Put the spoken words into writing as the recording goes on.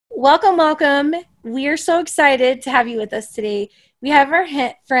welcome, welcome. We are so excited to have you with us today. We have our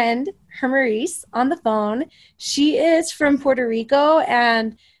friend, Hermaris, on the phone. She is from Puerto Rico,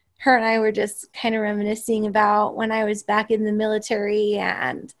 and her and I were just kind of reminiscing about when I was back in the military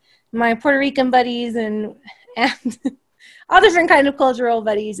and my Puerto Rican buddies and all different kind of cultural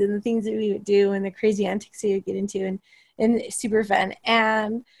buddies and the things that we would do and the crazy antics we would get into and super fun.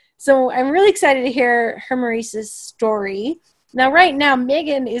 And so I'm really excited to hear Hermaris' story. Now, right now,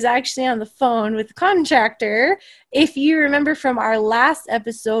 Megan is actually on the phone with the contractor. If you remember from our last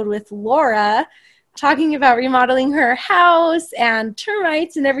episode with Laura, talking about remodeling her house and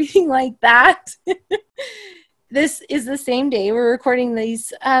termites and everything like that. This is the same day. We're recording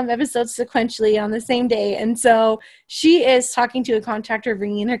these episodes sequentially on the same day. And so she is talking to a contractor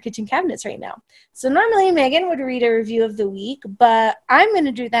bringing in her kitchen cabinets right now. So normally Megan would read a review of the week, but I'm going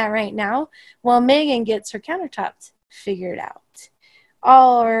to do that right now while Megan gets her countertops figured out.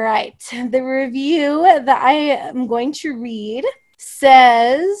 All right. The review that I am going to read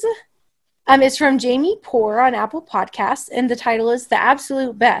says, it's from Jamie Poor on Apple Podcasts, and the title is The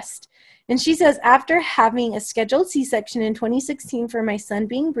Absolute Best. And she says, after having a scheduled C-section in 2016 for my son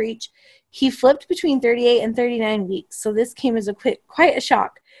being breech, he flipped between 38 and 39 weeks. So this came as quite a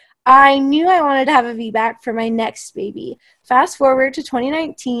shock. I knew I wanted to have a VBAC for my next baby. Fast forward to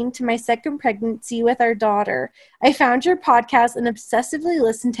 2019 to my second pregnancy with our daughter. I found your podcast and obsessively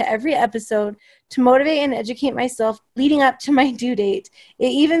listened to every episode to motivate and educate myself leading up to my due date. It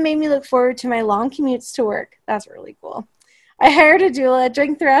even made me look forward to my long commutes to work. That's really cool. I hired a doula,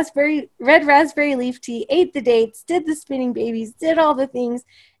 drank the red raspberry leaf tea, ate the dates, did the spinning babies, did all the things,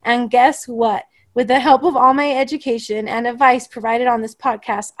 and guess what? With the help of all my education and advice provided on this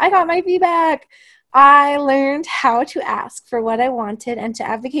podcast, I got my VBAC. I learned how to ask for what I wanted and to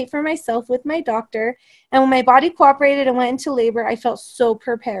advocate for myself with my doctor. And when my body cooperated and went into labor, I felt so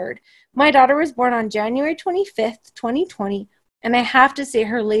prepared. My daughter was born on January 25th, 2020, and I have to say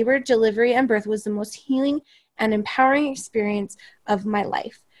her labor, delivery, and birth was the most healing and empowering experience of my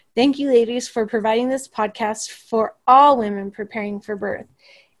life. Thank you, ladies, for providing this podcast for all women preparing for birth.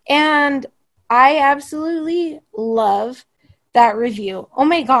 And I absolutely love that review. Oh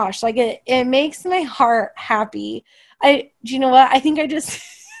my gosh, like it makes my heart happy. Do you know what? I think I was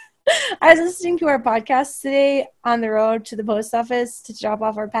listening to our podcast today on the road to the post office to drop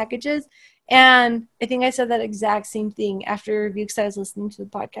off our packages. And I think I said that exact same thing after a review because I was listening to the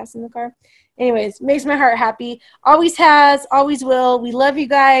podcast in the car. Anyways, makes my heart happy. Always has, always will. We love you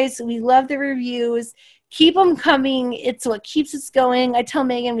guys. We love the reviews. Keep them coming. It's what keeps us going. I tell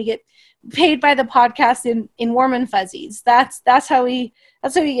Megan we get paid by the podcast in warm and fuzzies. That's how we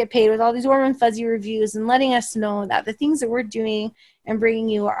get paid, with all these warm and fuzzy reviews and letting us know that the things that we're doing and bringing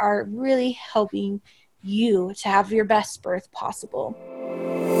you are really helping you to have your best birth possible.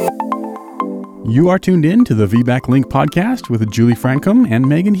 You are tuned in to the VBAC Link podcast with Julie Francom and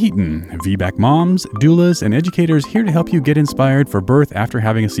Megan Heaton, VBAC moms, doulas, and educators here to help you get inspired for birth after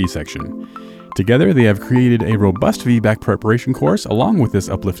having a C-section. Together, they have created a robust VBAC preparation course along with this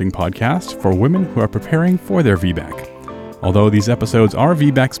uplifting podcast for women who are preparing for their VBAC. Although these episodes are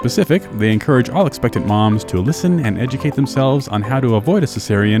VBAC specific, they encourage all expectant moms to listen and educate themselves on how to avoid a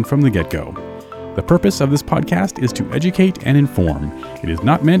cesarean from the get-go. The purpose of this podcast is to educate and inform. It is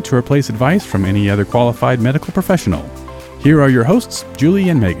not meant to replace advice from any other qualified medical professional. Here are your hosts, Julie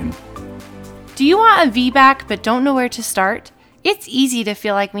and Megan. Do you want a VBAC but don't know where to start? It's easy to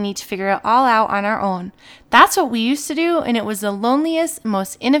feel like we need to figure it all out on our own. That's what we used to do, and it was the loneliest,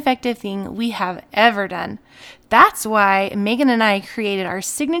 most ineffective thing we have ever done. That's why Megan and I created our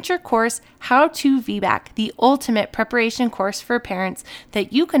signature course, How to VBAC, the ultimate preparation course for parents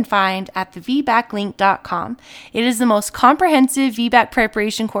that you can find at thevbaclink.com. It is the most comprehensive VBAC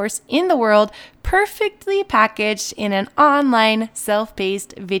preparation course in the world, perfectly packaged in an online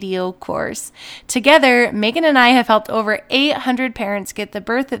self-paced video course. Together, Megan and I have helped over 800 parents get the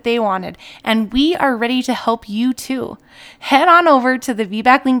birth that they wanted, and we are ready to help you too. Head on over to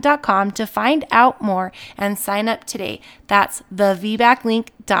thevbaclink.com to find out more and sign up today. That's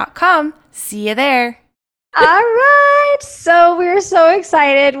thevbaclink.com. See you there. All right. So we're so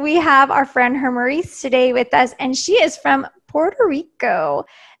excited. We have our friend Hermaris today with us, and she is from Puerto Rico.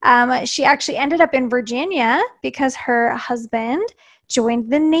 She actually ended up in Virginia because her husband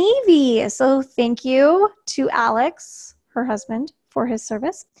joined the Navy. So thank you to Alex, her husband, for his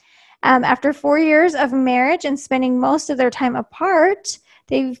service. After 4 years of marriage and spending most of their time apart,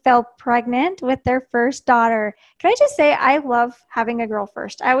 they fell pregnant with their first daughter. Can I just say, I love having a girl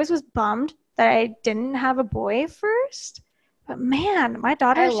first. I always was bummed that I didn't have a boy first. But man, my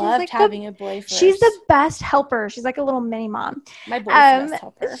daughter, I she's loved like having a boy first. she's the best helper. She's like a little mini mom. My boy's the best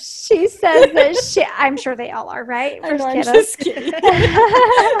helper. She says that I'm sure they all are, right? I know, I'm kiddos. just kidding. I'm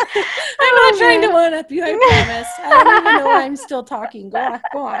not trying to one up you, I promise. I don't even know why I'm still talking. Go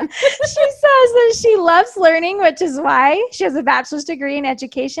on. She says that she loves learning, which is why she has a bachelor's degree in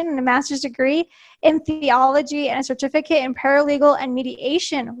education and a master's degree in theology and a certificate in paralegal and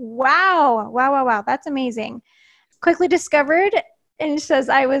mediation. Wow. That's amazing. Quickly discovered, and it says,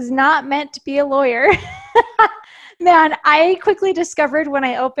 I was not meant to be a lawyer. Man, I quickly discovered when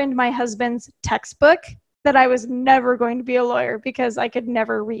I opened my husband's textbook that I was never going to be a lawyer because I could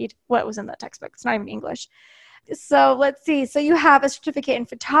never read what was in the textbook. It's not even English. So let's see. So you have a certificate in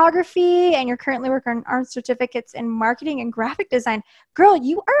photography and you're currently working on certificates in marketing and graphic design. Girl,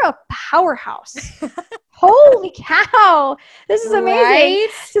 you are a powerhouse. Holy cow. This is amazing. Right?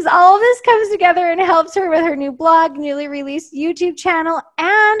 Because all of this comes together and helps her with her new blog, newly released YouTube channel,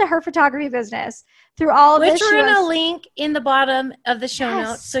 and her photography business. Through all of this, which we're going to link in the bottom of the show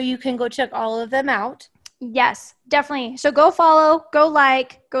notes so you can go check all of them out. Yes, definitely. So go follow, go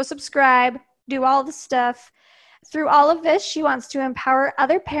like, go subscribe, do all the stuff. Through all of this, she wants to empower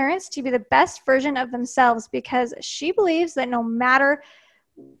other parents to be the best version of themselves because she believes that no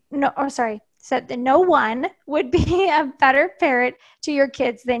one would be a better parent to your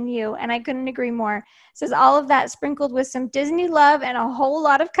kids than you. And I couldn't agree more. Says all of that sprinkled with some Disney love and a whole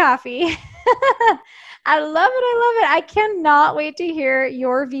lot of coffee. I love it. I cannot wait to hear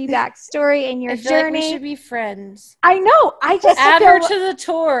your VBAC story and your journey. Like we should be friends. I know. I just add her to the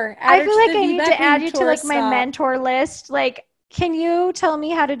tour. I feel like I need to add you to like my mentor list. Like, can you tell me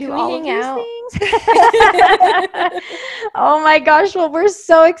how to do all of these things? Oh my gosh. Well, we're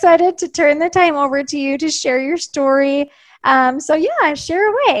so excited to turn the time over to you to share your story. So yeah,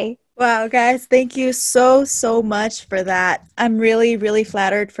 share away. Wow, guys, thank you so much for that. I'm really, really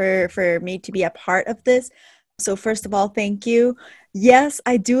flattered for me to be a part of this. So first of all, thank you. Yes,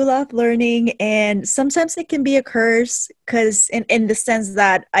 I do love learning, and sometimes it can be a curse because in the sense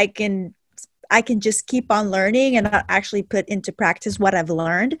that I can just keep on learning and not actually put into practice what I've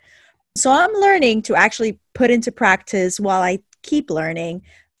learned. So I'm learning to actually put into practice while I keep learning.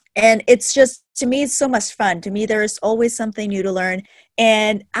 And it's just, to me, it's so much fun. To me, there is always something new to learn.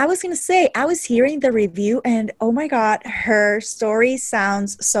 And I was going to say, I was hearing the review and oh my God, her story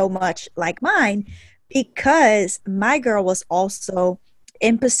sounds so much like mine because my girl was also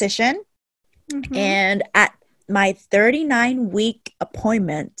in position. Mm-hmm. And at my 39-week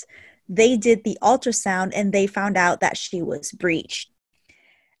appointment, they did the ultrasound and they found out that she was breached.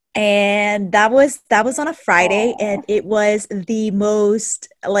 And that was on a Friday. Aww. And it was the most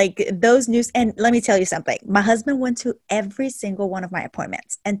like those news. And let me tell you something. My husband went to every single one of my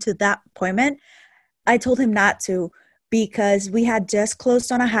appointments. And to that appointment, I told him not to because we had just closed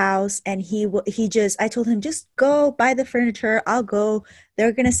on a house and I told him, just go buy the furniture. I'll go.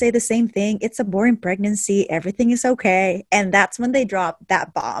 They're going to say the same thing. It's a boring pregnancy. Everything is okay. And that's when they dropped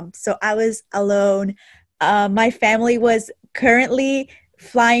that bomb. So I was alone. My family was currently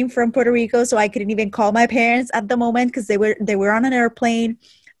flying from Puerto Rico, so I couldn't even call my parents at the moment because they were on an airplane.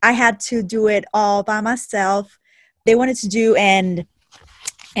 I had to do it all by myself. They wanted to do an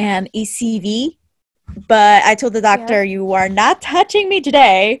ECV, but I told the doctor, You are not touching me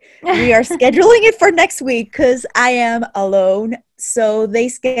today. We are scheduling it for next week because I am alone. So they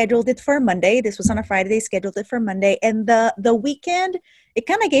scheduled it for Monday. This was on a Friday. They scheduled it for Monday. And the weekend, it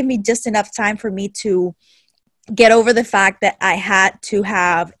kind of gave me just enough time for me to get over the fact that I had to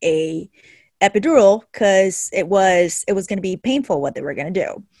have a epidural because it was going to be painful what they were going to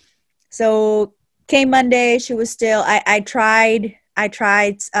do. So came Monday, she was still, I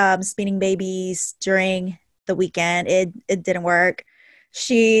tried spinning babies during the weekend. It didn't work.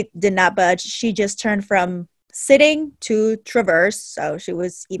 She did not budge. She just turned from sitting to traverse. So she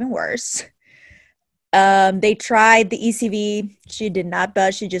was even worse. They tried the ECV. She did not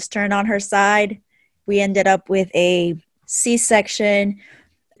budge. She just turned on her side. We ended up with a C-section.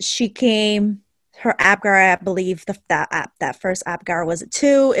 She came, her Apgar, I believe that first Apgar was a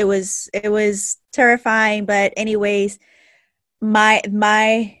 2. It was terrifying, but anyways,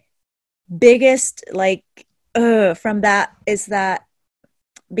 my biggest from that is that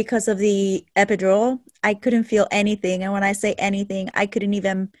because of the epidural, I couldn't feel anything. And when I say anything, I couldn't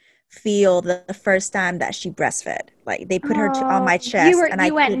even feel the first time that she breastfed. Like they put her on my chest and I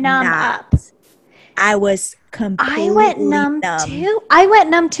went numb up. I was completely numb too. I went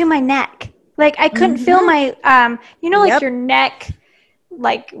numb to my neck. Like I couldn't feel my, like your neck.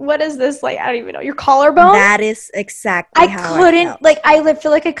 Like what is this? Like I don't even know. Your collarbone. That is exactly how I felt. I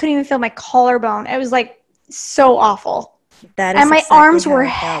feel like I couldn't even feel my collarbone. It was like so awful. That And is my exactly arms how were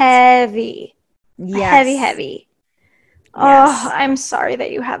I felt. heavy. Heavy, Yes. heavy. Yes. Oh, I'm sorry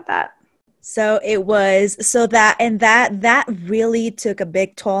that you had that. So it was so that and that really took a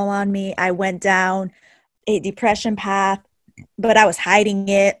big toll on me. I went down a depression path, but I was hiding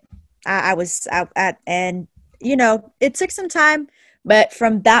it. I was out at, and it took some time, but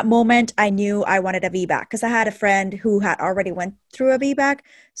from that moment I knew I wanted a VBAC because I had a friend who had already went through a VBAC.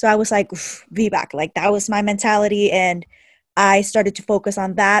 So I was like, VBAC, like that was my mentality. And I started to focus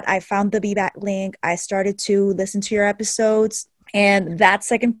on that. I found the VBAC link. I started to listen to your episodes, and that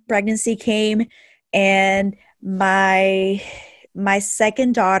second pregnancy came, and my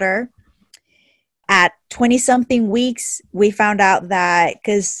second daughter, at 20 something weeks, we found out that,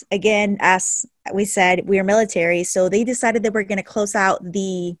 because again, as we said, we are military, so they decided that we're going to close out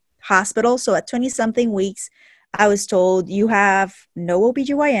the hospital. So at 20 something weeks, I was told, you have no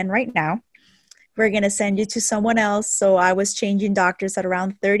OBGYN right now. We're going to send you to someone else. So I was changing doctors at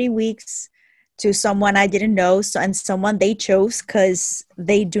around 30 weeks to someone I didn't know, and someone they chose because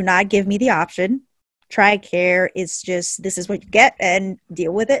they do not give me the option. TRICARE is just, this is what you get and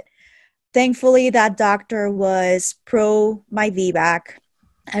deal with it. Thankfully, that doctor was pro my VBAC.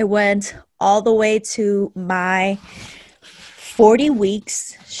 I went all the way to my 40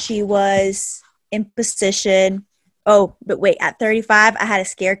 weeks. She was in position. Oh, but wait, at 35, I had a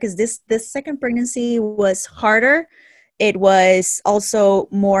scare because this second pregnancy was harder. It was also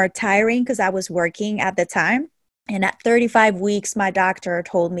more tiring because I was working at the time. And at 35 weeks, my doctor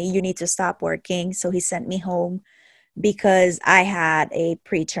told me, you need to stop working. So he sent me home because I had a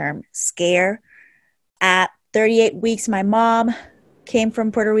preterm scare. At 38 weeks, my mom came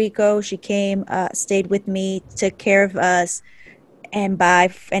from Puerto Rico. She came, stayed with me, took care of us, and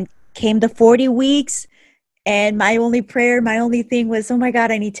came the 40 weeks. And my only prayer, my only thing was, oh my God,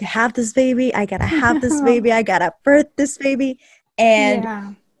 I need to have this baby. I gotta have this baby. I gotta birth this baby. And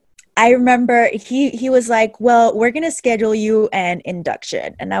Yeah. I remember he was like, well, we're going to schedule you an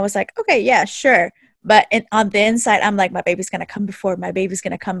induction. And I was like, okay, yeah, sure. But on the inside, I'm like, my baby's going to come before. My baby's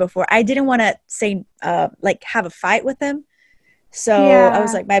going to come before. I didn't want to say, like, have a fight with him. So I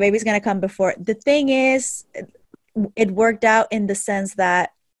was Yeah. like, my baby's going to come before. The thing is, it worked out in the sense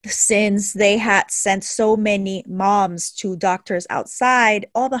that since they had sent so many moms to doctors outside,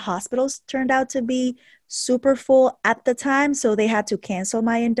 all the hospitals turned out to be super full at the time. So they had to cancel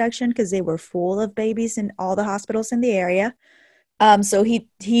my induction because they were full of babies in all the hospitals in the area. So he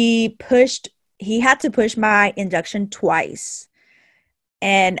had to push my induction twice.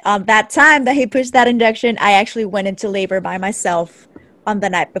 And on that time that he pushed that induction, I actually went into labor by myself on the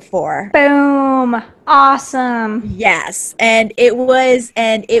night before. Boom. Awesome. Yes, and it was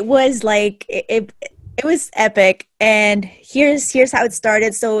like it was epic. And here's how it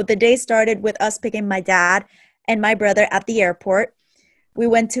started. So the day started with us picking my dad and my brother at the airport. We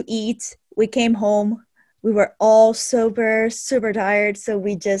went to eat. We came home. We were all super tired, so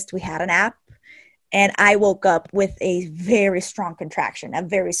we had a nap. And I woke up with a very strong contraction, a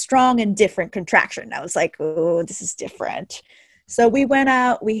very strong and different contraction. I was like, oh, this is different. So we went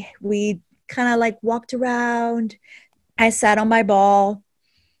out. We kind of like walked around. I sat on my ball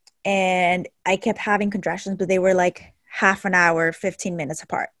and I kept having contractions, but they were like half an hour, 15 minutes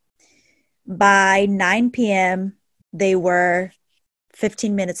apart. By 9 p.m., they were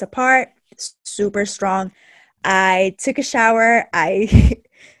 15 minutes apart, super strong. I took a shower.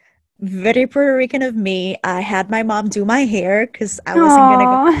 Very Puerto Rican of me, I had my mom do my hair because I wasn't going to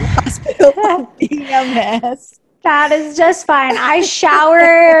go to the hospital being a mess. That is just fine. I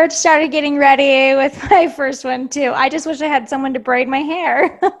showered, started getting ready with my first one too. I just wish I had someone to braid my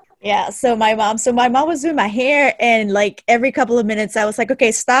hair. Yeah, so my mom was doing my hair, and like every couple of minutes I was like,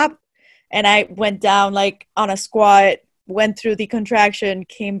 okay, stop. And I went down like on a squat, went through the contraction,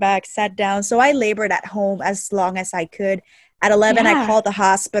 came back, sat down. So I labored at home as long as I could. At 11, I called the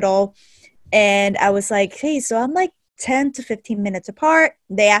hospital and I was like, hey, so I'm like 10 to 15 minutes apart.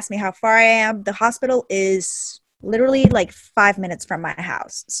 They asked me how far I am. The hospital is literally like 5 minutes from my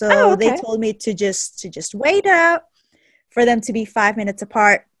house. So they told me to just wait out for them to be 5 minutes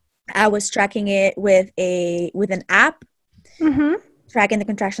apart. I was tracking it with an app, tracking the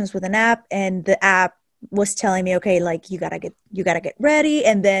contractions with an app, and the app was telling me, okay, like you gotta get ready.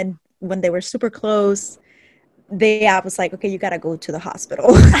 And then when they were super close, the app was like, okay, you gotta go to the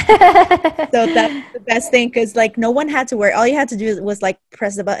hospital. So that's the best thing, because like no one had to worry. All you had to do was like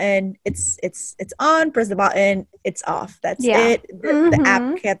press the button. It's on. Press the button. It's off. That's it. The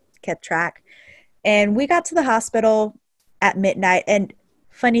app kept track. And we got to the hospital at midnight. And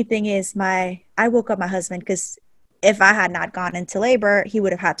funny thing is, I woke up my husband because if I had not gone into labor, he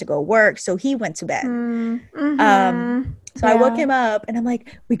would have had to go work. So he went to bed. So I woke him up and I'm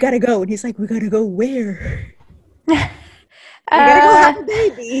like, we gotta go. And he's like, we gotta go where? We gotta go have a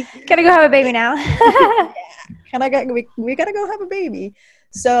baby. Gotta go have a baby now. And we gotta go have a baby.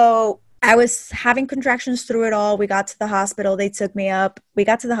 So I was having contractions through it all. We got to the hospital. They took me up. We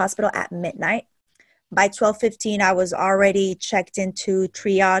got to the hospital at midnight. By 12:15, I was already checked into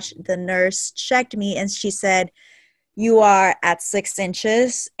triage. The nurse checked me and she said, you are at 6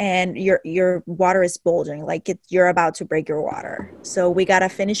 inches and your water is bulging. Like you're about to break your water. So we got to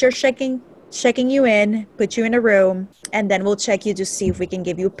finish your checking you in, put you in a room, and then we'll check you to see if we can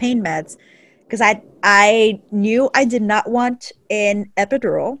give you pain meds. Because I knew I did not want an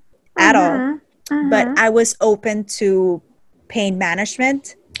epidural at all, but I was open to pain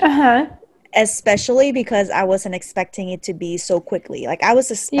management. Especially because I wasn't expecting it to be so quickly. Like I was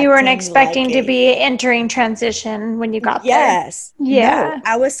expecting you weren't expecting to be entering transition when you got there. Yes. Yeah. No,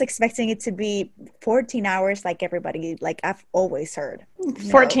 I was expecting it to be 14 hours like everybody, like I've always heard.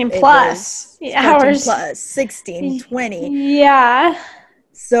 14 plus hours. 14 plus, 16, 20. Yeah.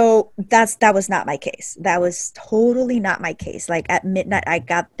 So that was not my case. That was totally not my case. Like at midnight, I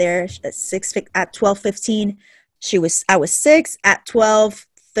got there at 12:15. I was 6 at 12:30.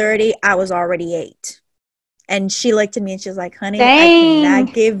 I was already 8. And she looked at me and she was like, honey, Dang. I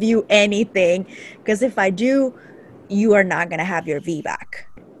cannot give you anything because if I do, you are not going to have your VBAC.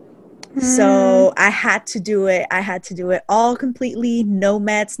 So I had to do it. I had to do it all completely, no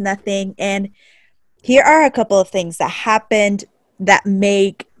meds, nothing. And here are a couple of things that happened that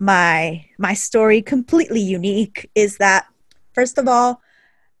make my story completely unique is that, first of all,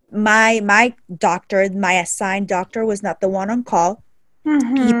 my doctor, my assigned doctor was not the one on call.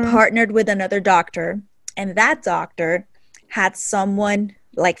 He partnered with another doctor, and that doctor had someone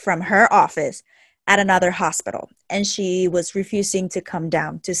like from her office at another hospital, and she was refusing to come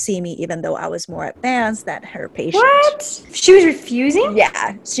down to see me even though I was more advanced than her patient. What? She was refusing?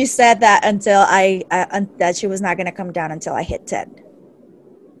 Yeah, she said that until that she was not going to come down until I hit 10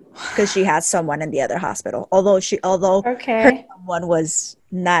 because she had someone in the other hospital, although her someone was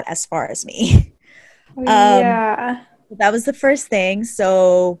not as far as me. Yeah. That was the first thing.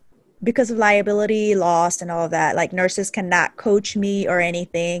 So because of liability, loss, and all of that, like nurses cannot coach me or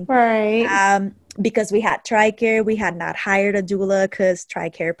anything. Right. Because we had TRICARE, we had not hired a doula because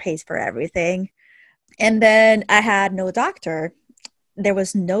TRICARE pays for everything. And then I had no doctor. There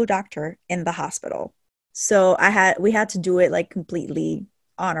was no doctor in the hospital. So we had to do it like completely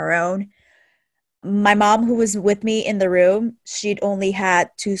on our own. My mom, who was with me in the room, she'd only had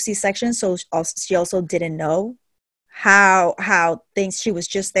 2 C-sections. So she also didn't know how things. She was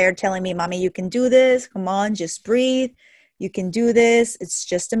just there telling me, mommy, you can do this. Come on, just breathe. You can do this. It's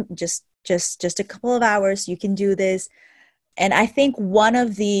just a couple of hours. You can do this. And I think one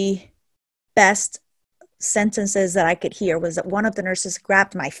of the best sentences that I could hear was that one of the nurses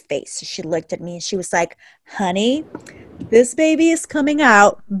grabbed my face. She looked at me and she was like, honey, this baby is coming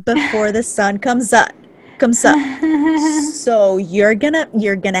out before the sun comes up. So you're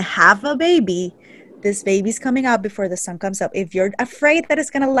gonna have a baby. This baby's coming out before the sun comes up. If you're afraid that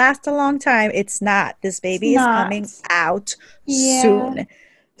it's going to last a long time, it's not. This baby is coming out soon.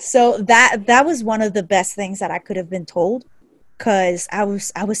 So that was one of the best things that I could have been told because I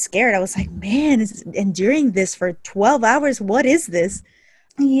was scared. I was like, man, enduring this for 12 hours. What is this?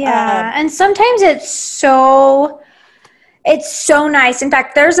 Yeah. And sometimes it's so nice. In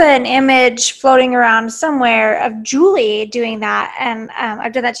fact, there's an image floating around somewhere of Julie doing that. And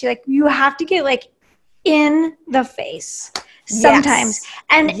I've done that too. Like, you have to get like in the face sometimes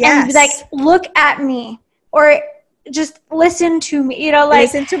and be like, look at me, or just listen to me,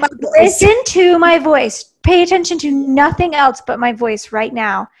 like listen to my voice, pay attention to nothing else but my voice right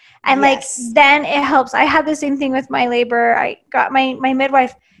now. And like, then it helps. I had the same thing with my labor. I got my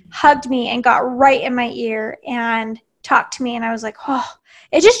midwife hugged me and got right in my ear and talked to me. And I was like, oh,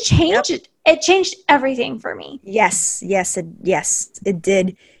 it just changed it. It changed everything for me. Yes, it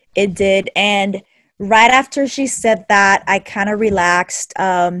did. And right after she said that, I kind of relaxed.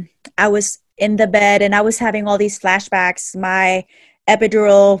 I was in the bed and I was having all these flashbacks. My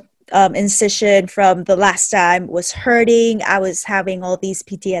epidural incision from the last time was hurting. I was having all these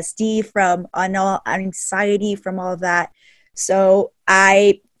PTSD from anxiety from all of that. So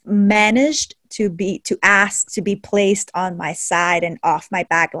I managed to ask to be placed on my side and off my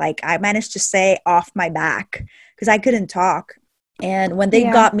back. Like I managed to say off my back because I couldn't talk. And when they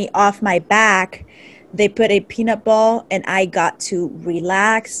got me off my back, they put a peanut ball and I got to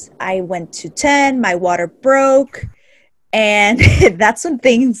relax. I went to 10, my water broke. And that's when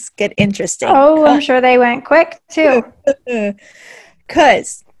things get interesting. Oh, I'm sure they went quick too.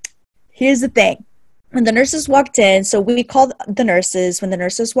 Because here's the thing. When the nurses walked in, so we called the nurses. When the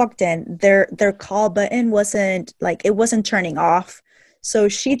nurses walked in, their call button wasn't turning off. So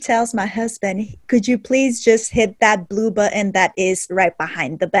she tells my husband, could you please just hit that blue button that is right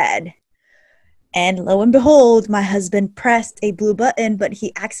behind the bed? And lo and behold, my husband pressed a blue button, but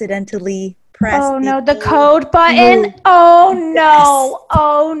he accidentally pressed the code button. Blue. Oh no. Yes.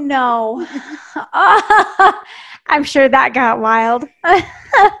 Oh no. I'm sure that got wild.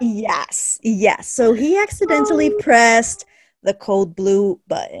 Yes. So he accidentally pressed the code blue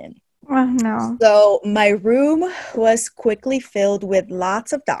button. Oh no. So my room was quickly filled with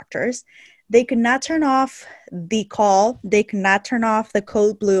lots of doctors. They could not turn off the call. They could not turn off the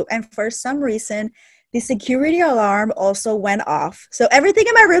code blue. And for some reason, the security alarm also went off. So everything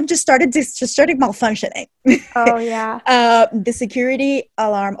in my room just started malfunctioning. Oh yeah. The security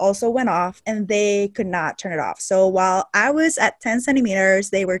alarm also went off and they could not turn it off. So while I was at 10 centimeters,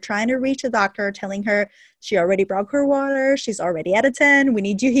 they were trying to reach a doctor, telling her she already broke her water. She's already at a 10. We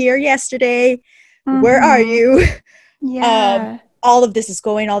need you here yesterday. Where are you? Yeah. All of this is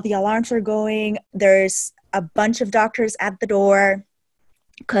going. All the alarms are going. There's a bunch of doctors at the door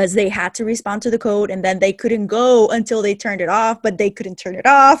because they had to respond to the code, and then they couldn't go until they turned it off, but they couldn't turn it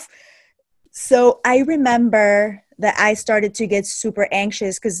off. So I remember that I started to get super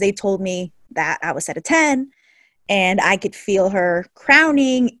anxious because they told me that I was at a 10 and I could feel her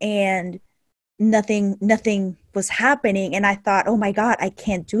crowning and nothing was happening. And I thought, oh my God, I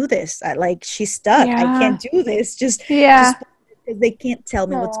can't do this. She's stuck. I can't do this. Just because they can't tell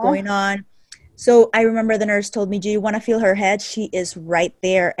me what's going on. So I remember the nurse told me, do you want to feel her head? She is right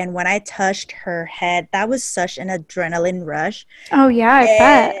there. And when I touched her head, that was such an adrenaline rush. Oh, yeah, I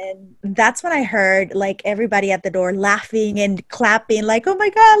bet. And that's when I heard everybody at the door laughing and clapping, like, oh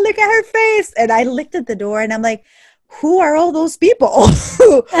my God, look at her face. And I looked at the door and I'm like, who are all those people?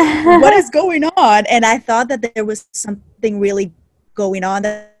 What is going on? And I thought that there was something really going on,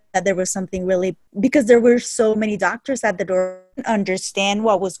 that there was something really, because there were so many doctors at the door, understand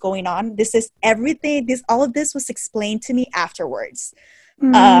what was going on. This is everything. All of this was explained to me afterwards.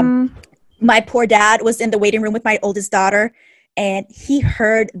 My poor dad was in the waiting room with my oldest daughter, and he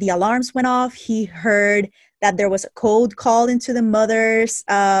heard the alarms went off. He heard that there was a code called into the mother's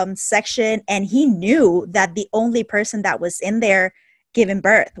section, and he knew that the only person that was in there giving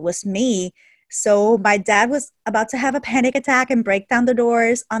birth was me. So my dad was about to have a panic attack and break down the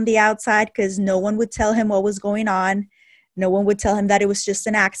doors on the outside because no one would tell him what was going on. No one would tell him that it was just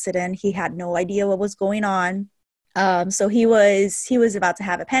an accident. He had no idea what was going on. So he was about to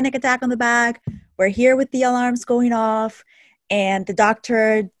have a panic attack on the back. We're here with the alarms going off, and the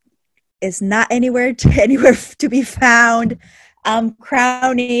doctor is not anywhere to be found. I'm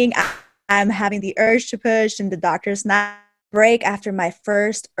crowning. I'm having the urge to push, and the doctor's not. Break after my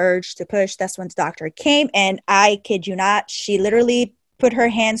first urge to push, that's when the doctor came, and I kid you not, she literally put her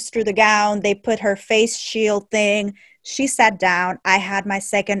hands through the gown. They put her face shield thing. She sat down. I had my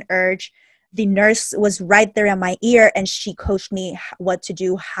second urge. The nurse was right there in my ear, and she coached me what to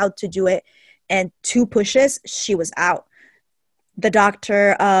do, how to do it. And 2 pushes, she was out. The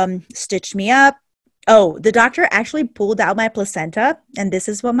doctor stitched me up. Oh, the doctor actually pulled out my placenta, and this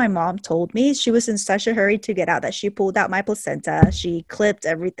is what my mom told me. She was in such a hurry to get out that she pulled out my placenta. She clipped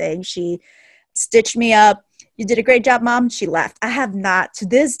everything. She stitched me up. You did a great job, Mom. She left. I have not, to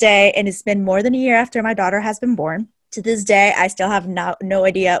this day, and it's been more than a year after my daughter has been born. To this day, I still have no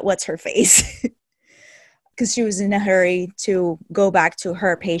idea what's her face because she was in a hurry to go back to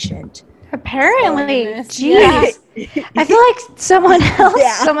her patient. Apparently, geez. I feel like someone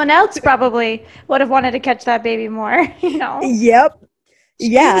else probably would have wanted to catch that baby more, Yep.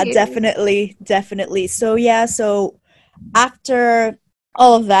 Yeah, definitely. So after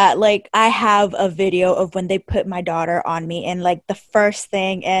all of that, I have a video of when they put my daughter on me, and the first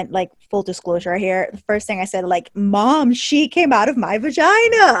thing, and full disclosure here, the first thing I said, Mom, she came out of my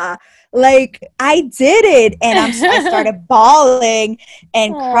vagina. I did it. And I started bawling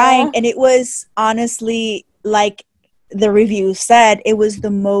and crying. And it was honestly, the review said, it was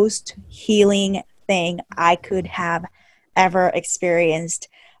the most healing thing I could have ever experienced.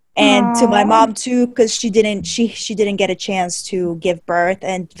 And to my mom too, because she didn't get a chance to give birth,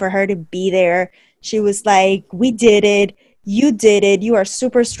 and for her to be there, she was like, we did it. You did it. You are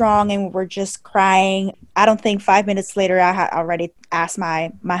super strong. And we're just crying. I don't think 5 minutes later, I had already asked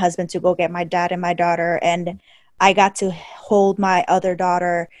my husband to go get my dad and my daughter. And I got to hold my other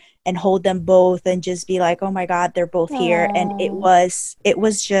daughter and hold them both and just be like, oh my God, they're both here. And it was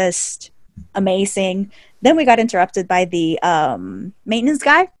just amazing. Then we got interrupted by the maintenance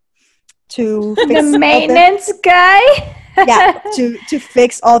guy to fix The maintenance guy? to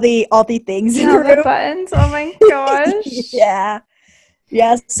fix all the things in the All the room. buttons. Oh my gosh.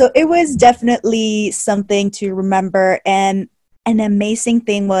 Yeah, so it was definitely something to remember. And an amazing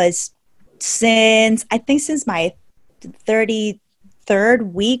thing was since my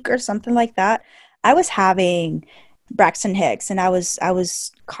 33rd week or something like that, I was having Braxton Hicks, and I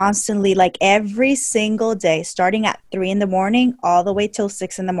was constantly, like, every single day, starting at 3 in the morning all the way till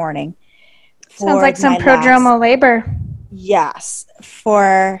 6 in the morning. Sounds like some prodromal labor. Yes,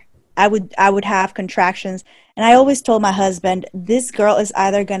 I would have contractions, and I always told my husband, this girl is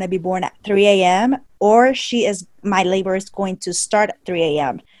either going to be born at 3 a.m. or my labor is going to start at 3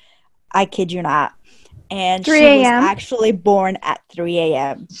 a.m. I kid you not. And 3 she was a.m.? actually born at 3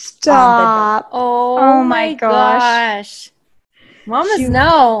 a.m. Stop. Oh my gosh. Mamas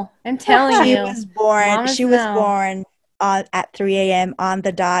know. I'm telling you. She was born at 3 a.m. on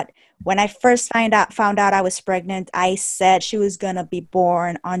the dot. When I first found out I was pregnant, I said she was going to be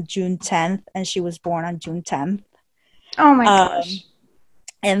born on June 10th, and she was born on June 10th. Oh my gosh.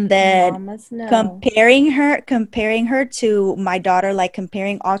 And then comparing her to my daughter, like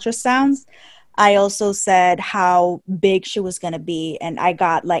comparing ultrasounds, I also said how big she was going to be, and I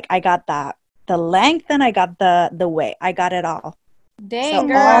got the length, and I got the weight. I got it all. Dang, so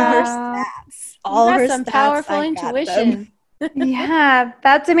girl. all her stats. All you got her some stats, powerful intuition. Yeah,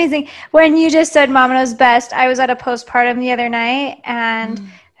 that's amazing. When you just said Mama Knows Best, I was at a postpartum the other night, and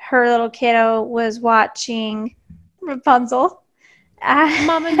her little kiddo was watching Rapunzel.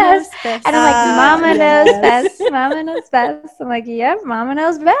 Mama knows best. And I'm like, Mama knows best. Mama knows best. I'm like, yep, Mama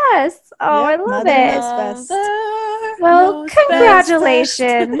knows best. Oh, Yep, I love Mother it. knows best. Well,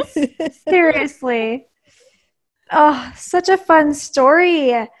 congratulations. Seriously. Oh, such a fun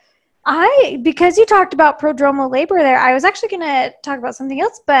story. Because you talked about prodromal labor there, I was actually going to talk about something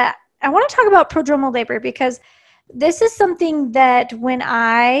else, but I want to talk about prodromal labor because this is something that when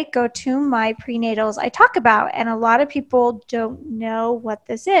I go to my prenatals, I talk about, and a lot of people don't know what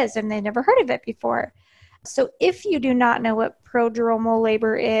this is, and they've never heard of it before. So if you do not know what prodromal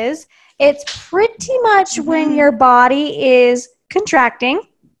labor is, it's pretty much when your body is contracting,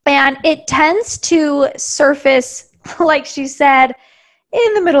 and it tends to surface, like she said,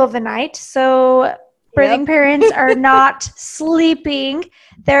 in the middle of the night. So birthing parents are not sleeping.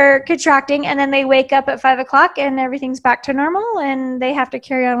 They're contracting, and then they wake up at 5 o'clock and everything's back to normal, and they have to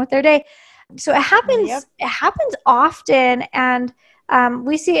carry on with their day. So it happens. It happens often, and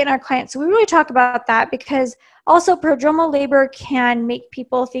we see it in our clients. So we really talk about that because also prodromal labor can make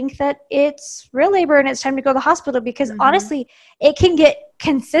people think that it's real labor and it's time to go to the hospital because honestly, it can get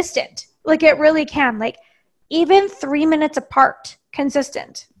consistent. Like it really can. Like even 3 minutes apart.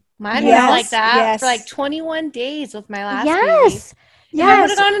 Consistent. Mine was like that for like 21 days with my last baby. If I would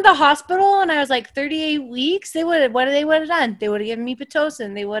have gone to the hospital and I was like 38 weeks, they would have done? They would have given me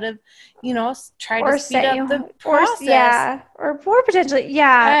Pitocin. They would have, tried to speed up the process. Or potentially, it depends.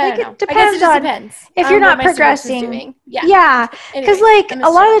 I guess it just depends if you're not progressing. Because like a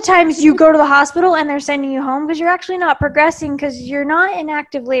lot of the times you go to the hospital and they're sending you home because you're actually not progressing because you're not in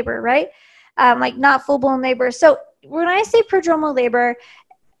active labor, right? Like not full-blown labor. So when I say prodromal labor,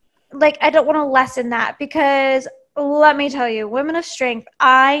 like I don't want to lessen that because let me tell you, women of strength,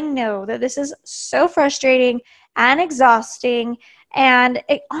 I know that this is so frustrating and exhausting, and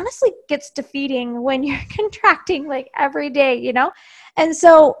it honestly gets defeating when you're contracting like every day, And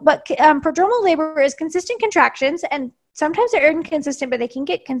so, but prodromal labor is consistent contractions, and sometimes they're inconsistent, but they can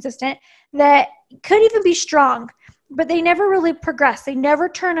get consistent that could even be strong. But they never really progress. They never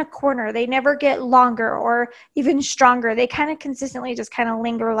turn a corner. They never get longer or even stronger. They kind of consistently just kind of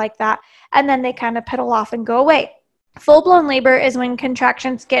linger like that. And then they kind of pedal off and go away. Full-blown labor is when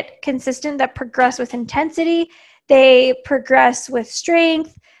contractions get consistent that progress with intensity. They progress with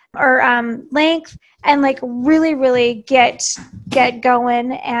strength or length and like really, really get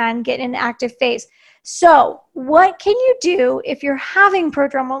going and get in an active phase. So what can you do if you're having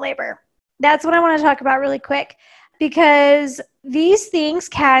prodromal labor? That's what I want to talk about really quick. Because these things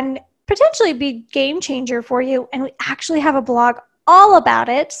can potentially be game changer for you. And we actually have a blog all about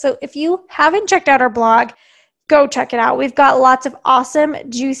it. So if you haven't checked out our blog, go check it out. We've got lots of awesome,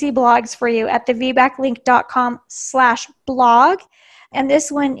 juicy blogs for you at thevbaclink.com/blog. And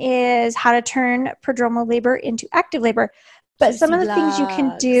this one is how to turn prodromal labor into active labor. But some of the things you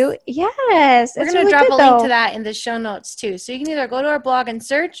can do, we're going to drop a link to that in the show notes too. So you can either go to our blog and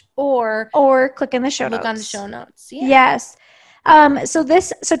search or click in the show notes. Look on the show notes. Yeah. Yes. So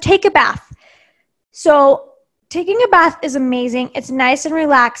take a bath. So taking a bath is amazing. It's nice and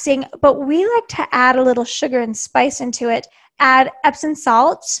relaxing, but we like to add a little sugar and spice into it. Add Epsom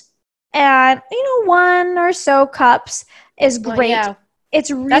salt and, 1 or so cups is great. Well, yeah. It's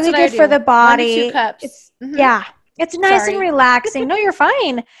really good for the body. 1 to 2 cups. It's, Yeah. It's nice Sorry. and relaxing. No, you're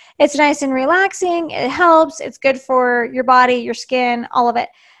fine. It's nice and relaxing. It helps. It's good for your body, your skin, all of it.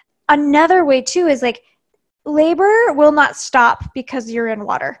 Another way too is like labor will not stop because you're in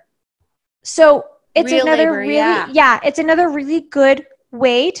water. So it's Real another labor, really, yeah. it's another really good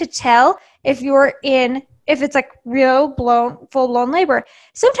way to tell if it's like real full blown labor.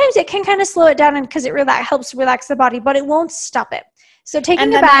 Sometimes it can kind of slow it down because it helps relax the body, but it won't stop it. So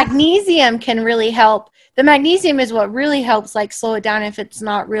taking a bath, magnesium can really help. The magnesium is what really helps like slow it down if it's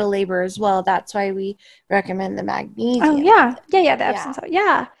not real labor as well. That's why we recommend the magnesium. Oh yeah. The Epsom salt.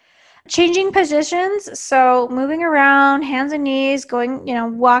 Yeah. Changing positions. So moving around, hands and knees, going,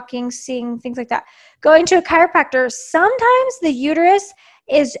 walking, seeing, things like that. Going to a chiropractor. Sometimes the uterus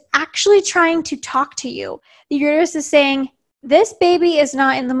is actually trying to talk to you. The uterus is saying, this baby is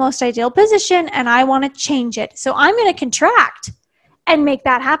not in the most ideal position and I want to change it. So I'm going to contract and make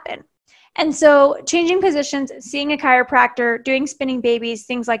that happen. And so changing positions, seeing a chiropractor, doing spinning babies,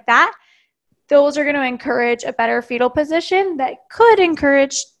 things like that, those are going to encourage a better fetal position that could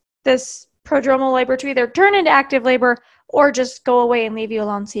encourage this prodromal labor to either turn into active labor or just go away and leave you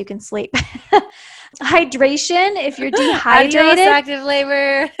alone so you can sleep. Hydration, if you're dehydrated. Adios, active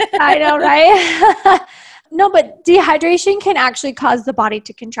labor. I know, right? No, but dehydration can actually cause the body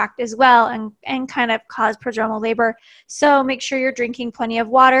to contract as well and kind of cause prodromal labor. So make sure you're drinking plenty of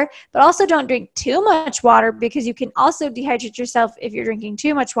water, but also don't drink too much water because you can also dehydrate yourself if you're drinking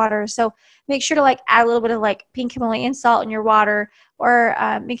too much water. So make sure to add a little bit of pink Himalayan salt in your water or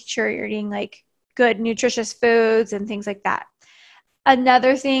making sure you're eating good nutritious foods and things like that.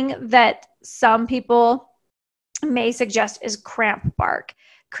 Another thing that some people may suggest is cramp bark.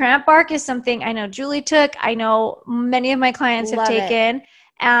 Cramp bark is something I know Julie took. I know many of my clients have taken,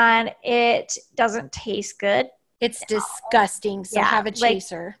 and it doesn't taste good. It's disgusting. So have a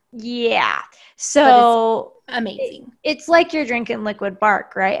chaser. So it's amazing. It's like you're drinking liquid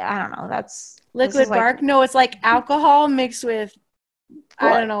bark, right? I don't know. That's liquid bark. No, it's like alcohol mixed with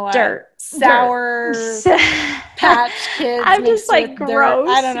I don't know what. Dirt. Sour Patch Kids. I'm just gross.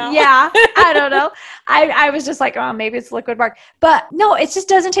 I don't know. Yeah, I don't know. I was just oh, maybe it's liquid bark. But no, it just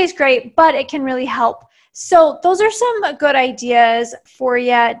doesn't taste great, but it can really help. So those are some good ideas for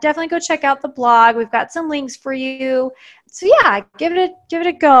you. Definitely go check out the blog. We've got some links for you. So yeah, give it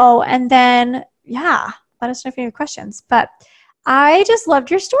a go. And then, let us know if you have questions. But I just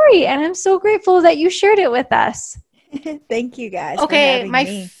loved your story, and I'm so grateful that you shared it with us. Thank you guys. Okay,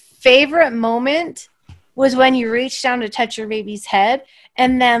 my favorite moment was when you reached down to touch your baby's head,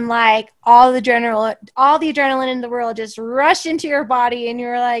 and then all the adrenaline in the world just rushed into your body, and you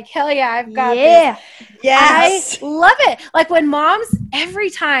were like, "Hell yeah, I've got this!" Yes, I love it. When moms, every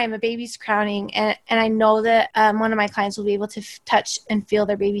time a baby's crowning, and I know that one of my clients will be able to touch and feel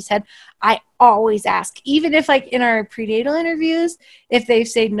their baby's head, I always ask, even if in our prenatal interviews, if they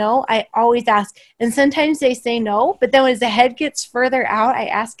say no, I always ask. And sometimes they say no, but then as the head gets further out, I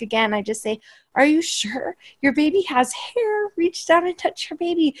ask again. I just say, are you sure your baby has hair? Reach down and touch your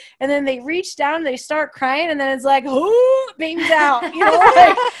baby. And then they reach down, they start crying, and then it's oh, baby's out.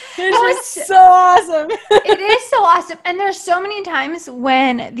 It's just so awesome. It is so awesome. And there's so many times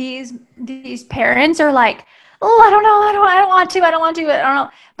when these parents are oh, I don't know. I don't want to. I don't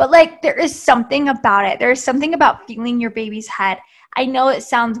know. But there is something about it. There is something about feeling your baby's head. I know it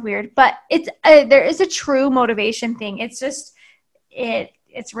sounds weird, but there is a true motivation thing. It's just,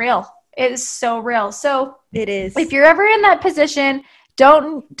 it's real. It is so real. So it is. If you're ever in that position,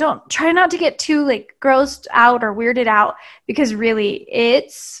 don't try not to get too grossed out or weirded out, because really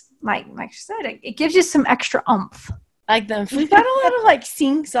it's like she said, it gives you some extra oomph. Them. We've got a lot of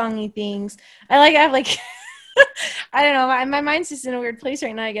sing-songy things. I have I don't know. My mind's just in a weird place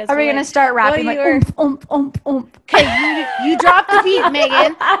right now, I guess. Are we going to start rapping oomph? Okay, you drop the beat,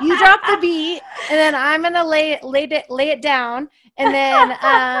 Megan. You drop the beat, and then I'm going to lay it down, and then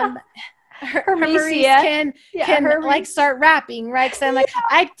Hermaris can start rapping, right? Because I'm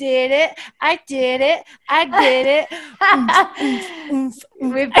I did it.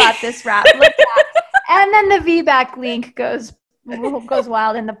 We've got this rap. Look at and then the VBAC link goes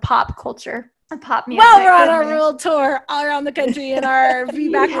wild in the pop culture. Pop music. Well, we're on our world tour all around the country in our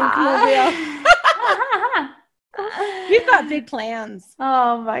VBAC mobile. We've got big plans.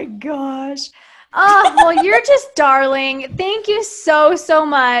 Oh my gosh. Oh, well, you're just darling. Thank you so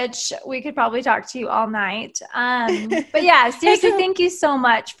much. We could probably talk to you all night. But yeah, seriously, thank you so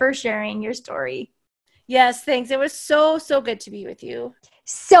much for sharing your story. Yes, thanks. It was so, so good to be with you.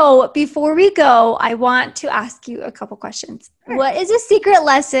 So before we go, I want to ask you a couple questions. Sure. What is a secret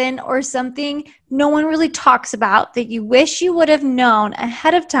lesson or something no one really talks about that you wish you would have known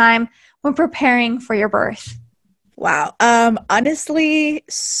ahead of time when preparing for your birth? Wow. Honestly,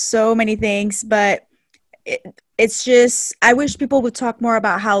 so many things, but it's just, I wish people would talk more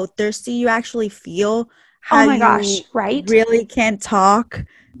about how thirsty you actually feel, how Oh my you gosh, right? really can't talk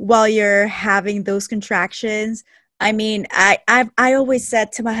while you're having those contractions. I mean, I always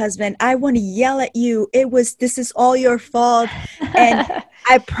said to my husband, I want to yell at you. This is all your fault. And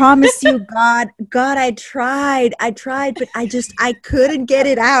I promise you, God, I tried, but I couldn't get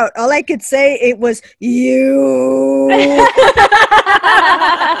it out. All I could say, it was you. And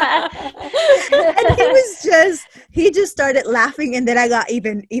he just started laughing, and then I got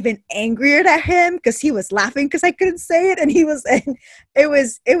even angrier at him because he was laughing because I couldn't say it, and it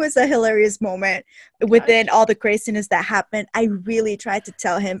was a hilarious moment. Within all the craziness that happened, I really tried to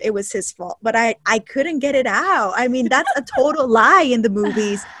tell him it was his fault, but I couldn't get it out. I mean, that's a total lie in the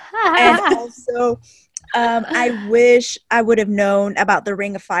movies. And also, I wish I would have known about the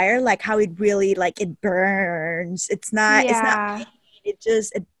Ring of Fire, like how it really, like, it burns. It's not pain,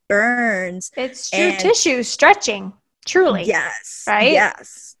 it burns. It's true tissue stretching, truly. Yes. Right?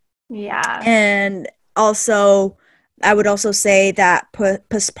 Yes. Yeah. And also, I would also say that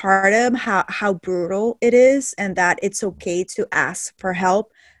postpartum, how brutal it is, and that it's okay to ask for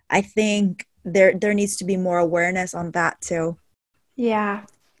help. I think there needs to be more awareness on that too. Yeah.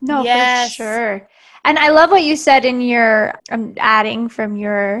 No, Yes. for sure. And I love what you said in I'm adding from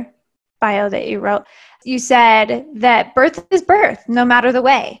your bio that you wrote. You said that birth is birth, no matter the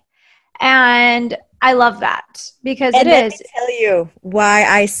way. And I love that because And it let is. me tell you why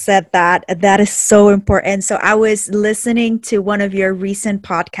I said that. That is so important. So I was listening to one of your recent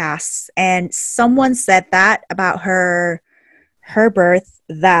podcasts, and someone said that about her birth,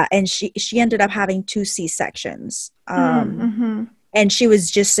 and she ended up having 2 C-sections. Mm-hmm. And she was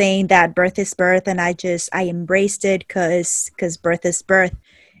just saying that birth is birth, and I embraced it because birth is birth.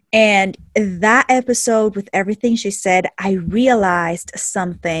 And that episode, with everything she said, I realized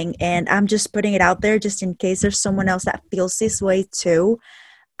something, and I'm just putting it out there just in case there's someone else that feels this way too.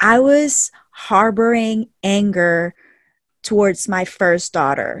 I was harboring anger towards my first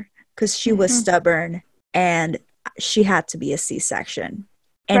daughter because she was stubborn and she had to be a C-section.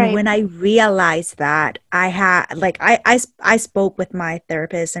 And Right. when I realized that, I had, like, I spoke with my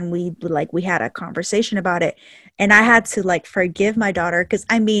therapist, and we had a conversation about it, and I had to, like, forgive my daughter, because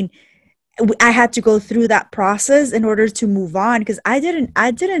I mean, I had to go through that process in order to move on, because I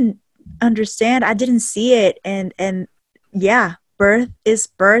didn't understand, I didn't see it, and yeah, birth is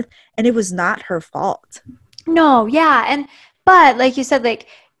birth, and it was not her fault. No, yeah. But like you said, like,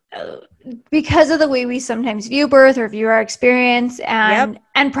 because of the way we sometimes view birth or view our experience and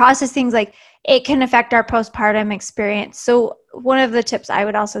process things, like, it can affect our postpartum experience. So one of the tips I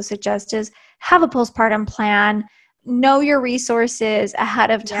would also suggest is have a postpartum plan. Know your resources ahead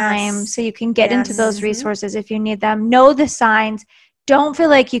of time so you can get into those resources if you need them. Know the signs. Don't feel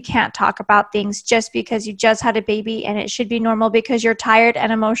like you can't talk about things just because you just had a baby and it should be normal because you're tired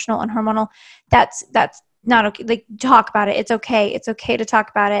and emotional and hormonal. That's not okay. Like, talk about it. It's okay. It's okay to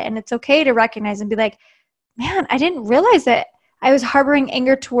talk about it. And it's okay to recognize and be like, man, I didn't realize that I was harboring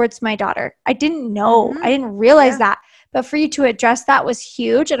anger towards my daughter. I didn't know. I didn't realize that. But for you to address that was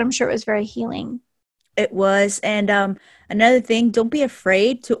huge. And I'm sure it was very healing. It was. And another thing, don't be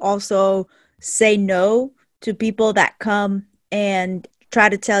afraid to also say no to people that come and try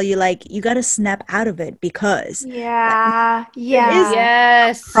to tell you, like, you got to snap out of it, because there is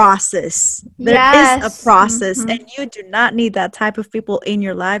a process. There is a process, and you do not need that type of people in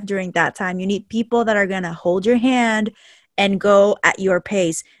your life during that time. You need people that are going to hold your hand and go at your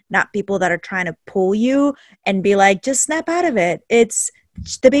pace, not people that are trying to pull you and be like, just snap out of it.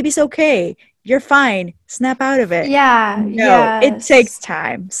 The baby's okay. You're fine. Snap out of it. Yeah. No, it takes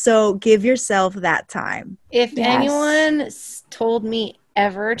time. So give yourself that time. If anyone told me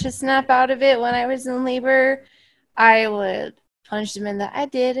ever to snap out of it when I was in labor, I would punch them in the I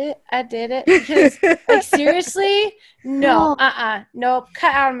did it. Because, like, seriously, no, nope,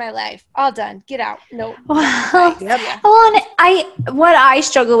 cut out of my life. All done. Get out. Nope. Well, what I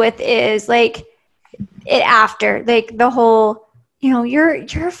struggle with is, like, it after, like, the whole,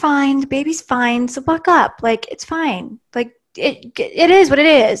 you're fine, the baby's fine, so buck up, like, it's fine, like, it is what it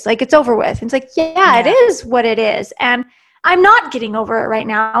is, like, it's over with. And it's like, it is what it is. And I'm not getting over it right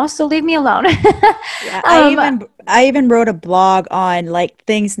now, so leave me alone. Yeah, I even wrote a blog on like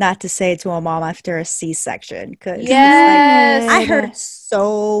things not to say to a mom after a C-section because Yes. I heard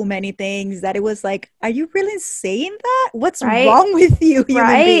so many things that it was like, are you really saying that? What's Right. wrong with you, human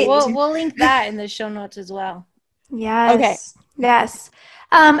Right. being? We'll link that in the show notes as well. Yes. Okay. Yes.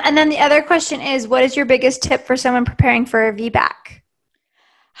 And then the other question is, what is your biggest tip for someone preparing for a VBAC?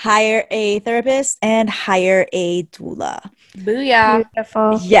 Hire a therapist and hire a doula. Booyah.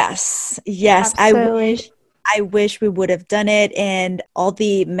 Beautiful. Yes. Absolutely. I wish we would have done it, and all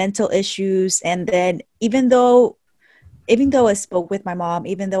the mental issues. And then even though I spoke with my mom,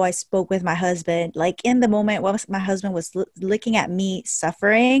 even though I spoke with my husband, like in the moment when my husband was looking at me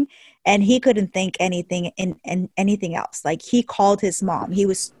suffering and he couldn't think anything in anything else. Like he called his mom. He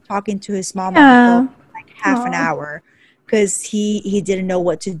was talking to his mom on the phone for like half an hour because he didn't know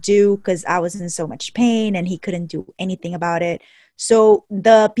what to do because I was in so much pain and he couldn't do anything about it. So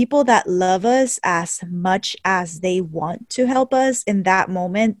the people that love us as much as they want to help us in that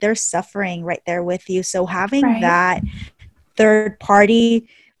moment, they're suffering right there with you. So having that third party,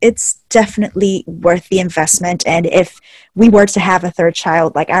 it's definitely worth the investment. And if we were to have a third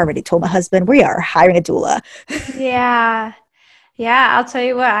child, like I already told my husband, we are hiring a doula. Yeah. I'll tell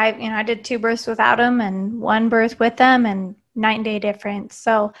you what, I did 2 births without him and 1 birth with them, and 9-day difference.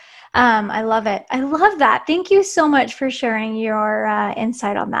 So I love it. I love that. Thank you so much for sharing your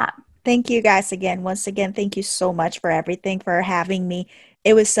insight on that. Thank you guys again. Once again, thank you so much for everything, for having me.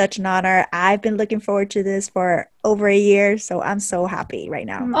 It was such an honor. I've been looking forward to this for over a year, so I'm so happy right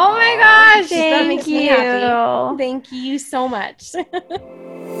now. Oh my gosh. That Thank makes me happy. you. Thank you so much.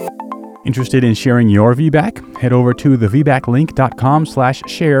 Interested in sharing your VBAC? Head over to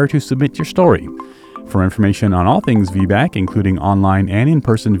thevbaclink.com/share to submit your story. For information on all things VBAC, including online and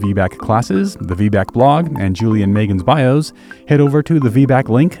in-person VBAC classes, the VBAC blog, and Julie and Megan's bios, head over to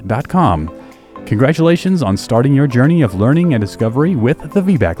thevbaclink.com. Congratulations on starting your journey of learning and discovery with the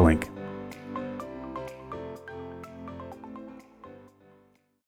VBAC Link.